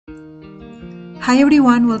Hi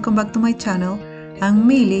everyone, welcome back to my channel. I'm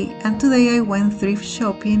Mily and today I went thrift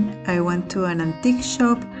shopping. I went to an antique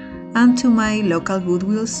shop and to my local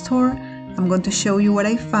Goodwill store. I'm going to show you what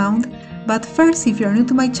I found. But first, if you're new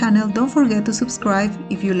to my channel, don't forget to subscribe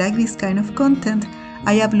if you like this kind of content.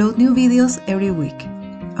 I upload new videos every week.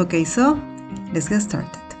 Okay, so let's get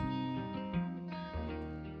started.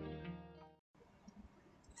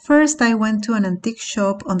 First, I went to an antique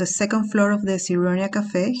shop on the second floor of the Sironia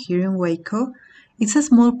Cafe here in Waco. It's a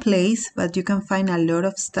small place, but you can find a lot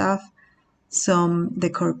of stuff. Some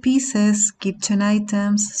decor pieces, kitchen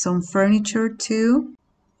items, some furniture too.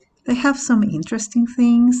 They have some interesting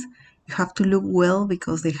things. You have to look well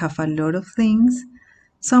because they have a lot of things.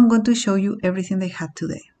 So I'm going to show you everything they had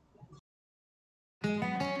today.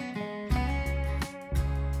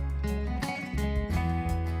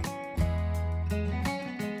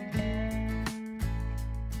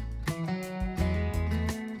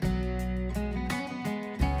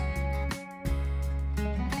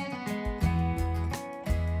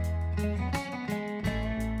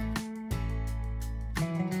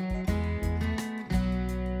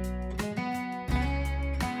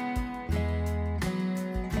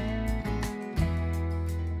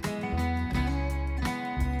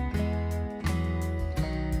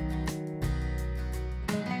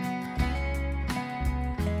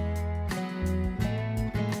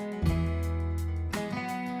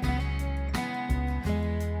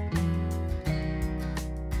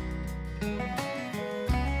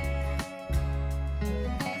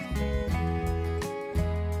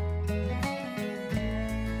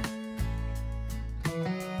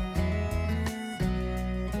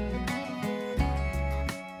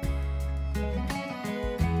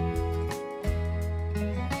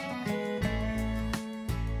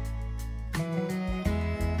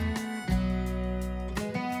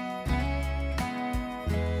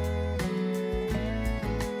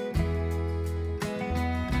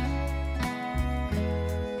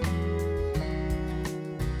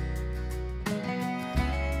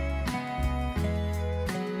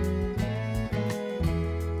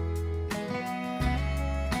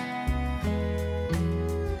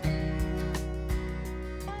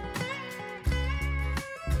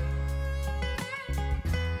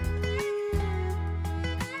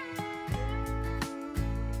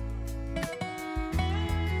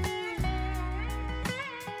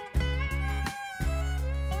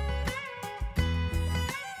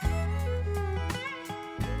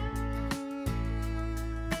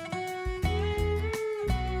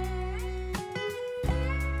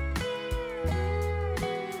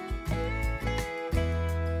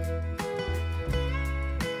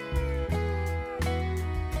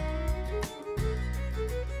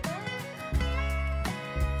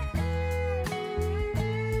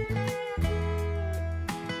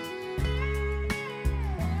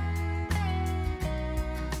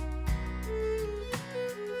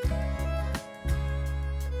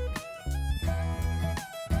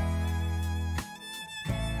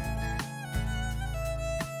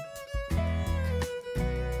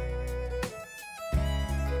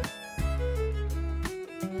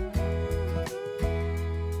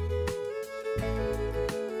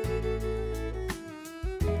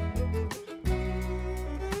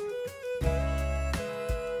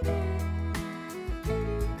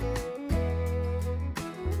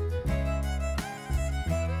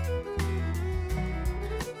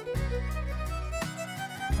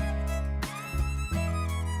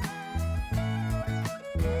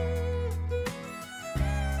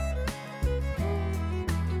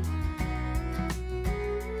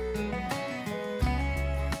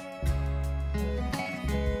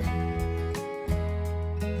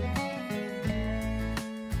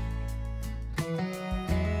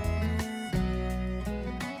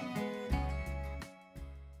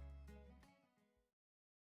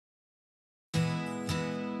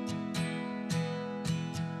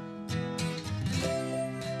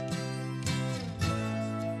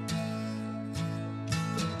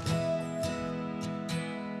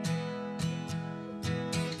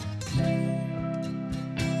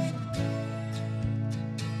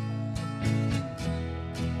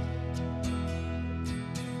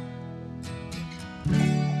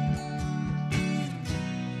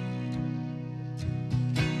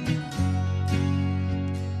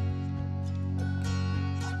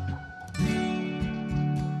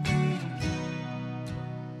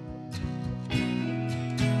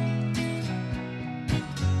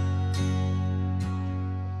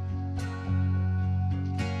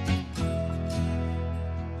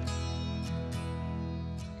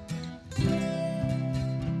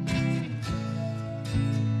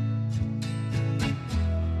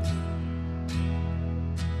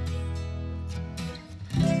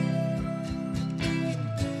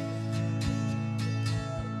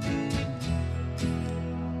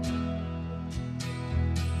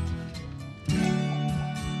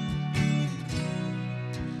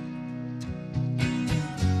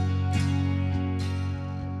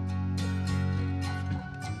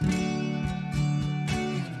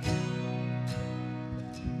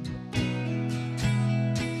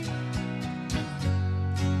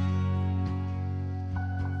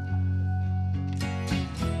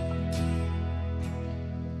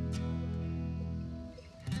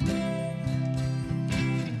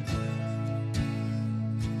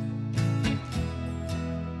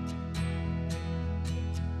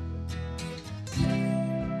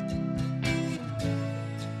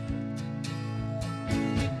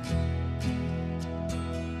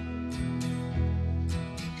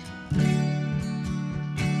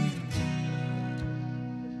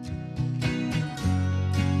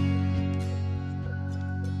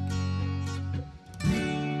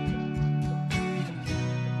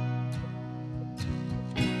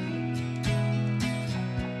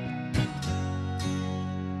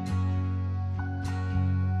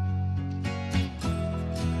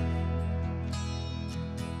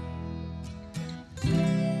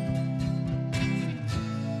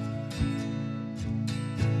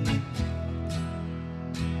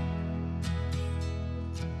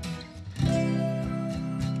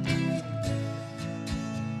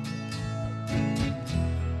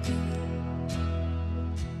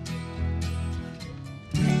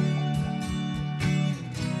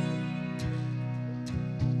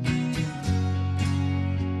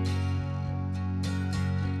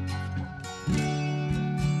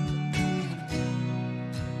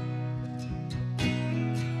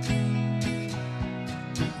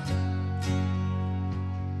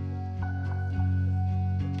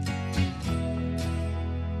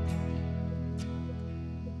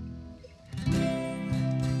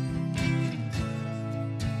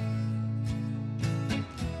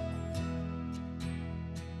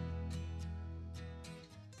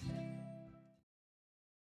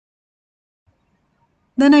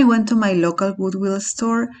 Then I went to my local Goodwill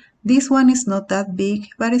store. This one is not that big,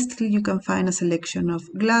 but still you can find a selection of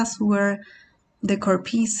glassware, decor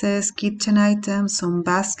pieces, kitchen items, some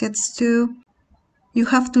baskets too. You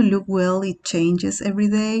have to look well, it changes every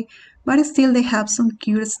day, but still they have some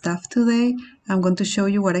cute stuff today. I'm going to show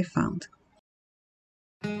you what I found.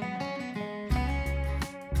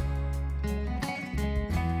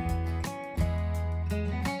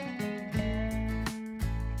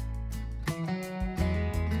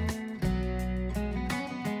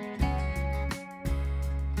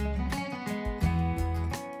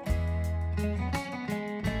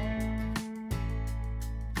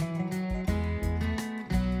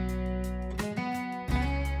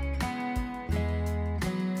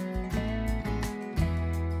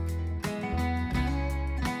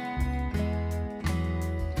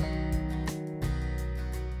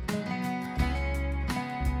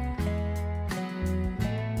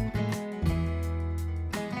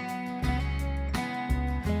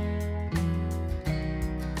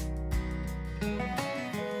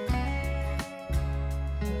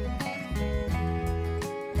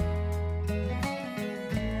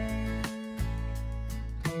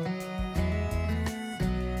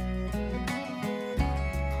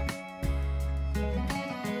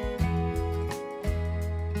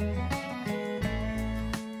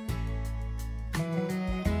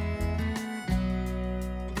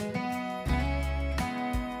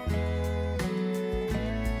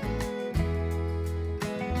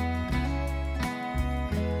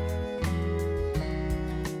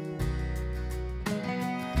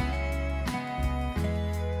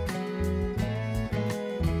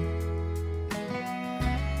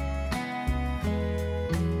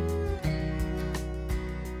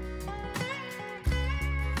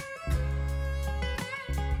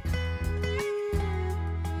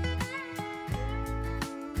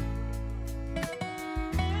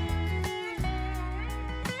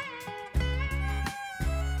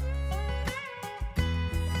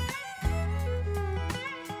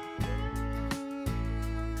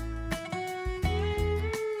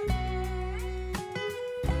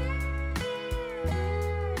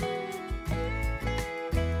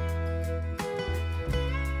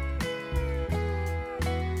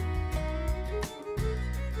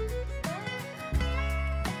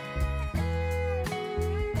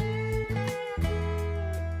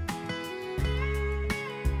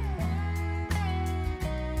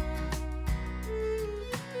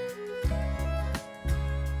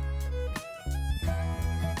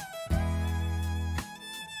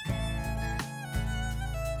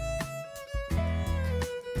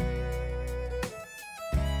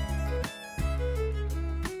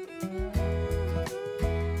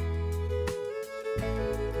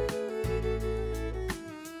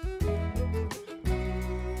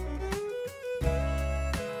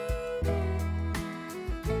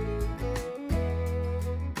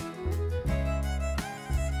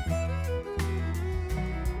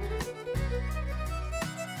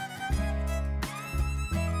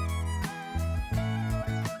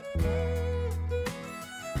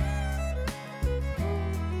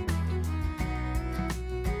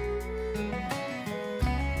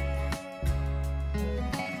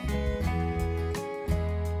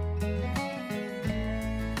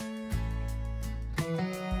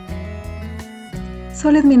 So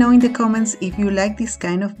let me know in the comments if you like this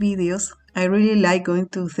kind of videos. I really like going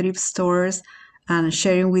to thrift stores and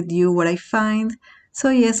sharing with you what I find. So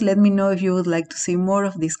yes, let me know if you would like to see more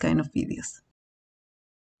of this kind of videos.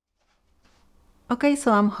 Okay,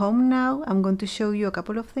 so I'm home now. I'm going to show you a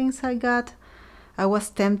couple of things I got. I was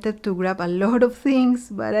tempted to grab a lot of things,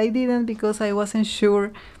 but I didn't because I wasn't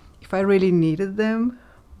sure if I really needed them.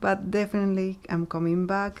 But definitely I'm coming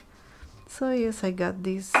back. So yes, I got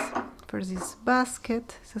this. First, this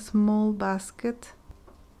basket. It's a small basket.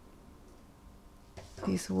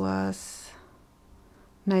 This was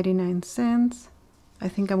 99 cents. I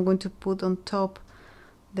think I'm going to put on top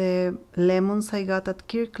the lemons I got at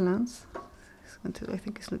Kirkland's. I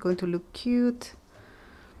think it's going to look cute.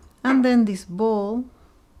 And then this bowl.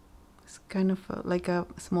 It's kind of like a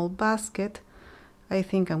small basket. I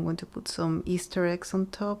think I'm going to put some Easter eggs on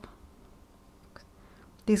top.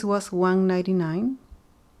 This was $1.99.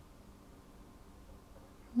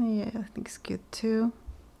 Yeah, I think it's cute too.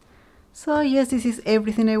 So yes, this is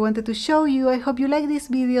everything I wanted to show you. I hope you like this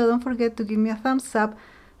video. Don't forget to give me a thumbs up.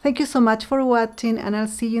 Thank you so much for watching, and I'll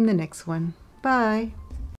see you in the next one. Bye!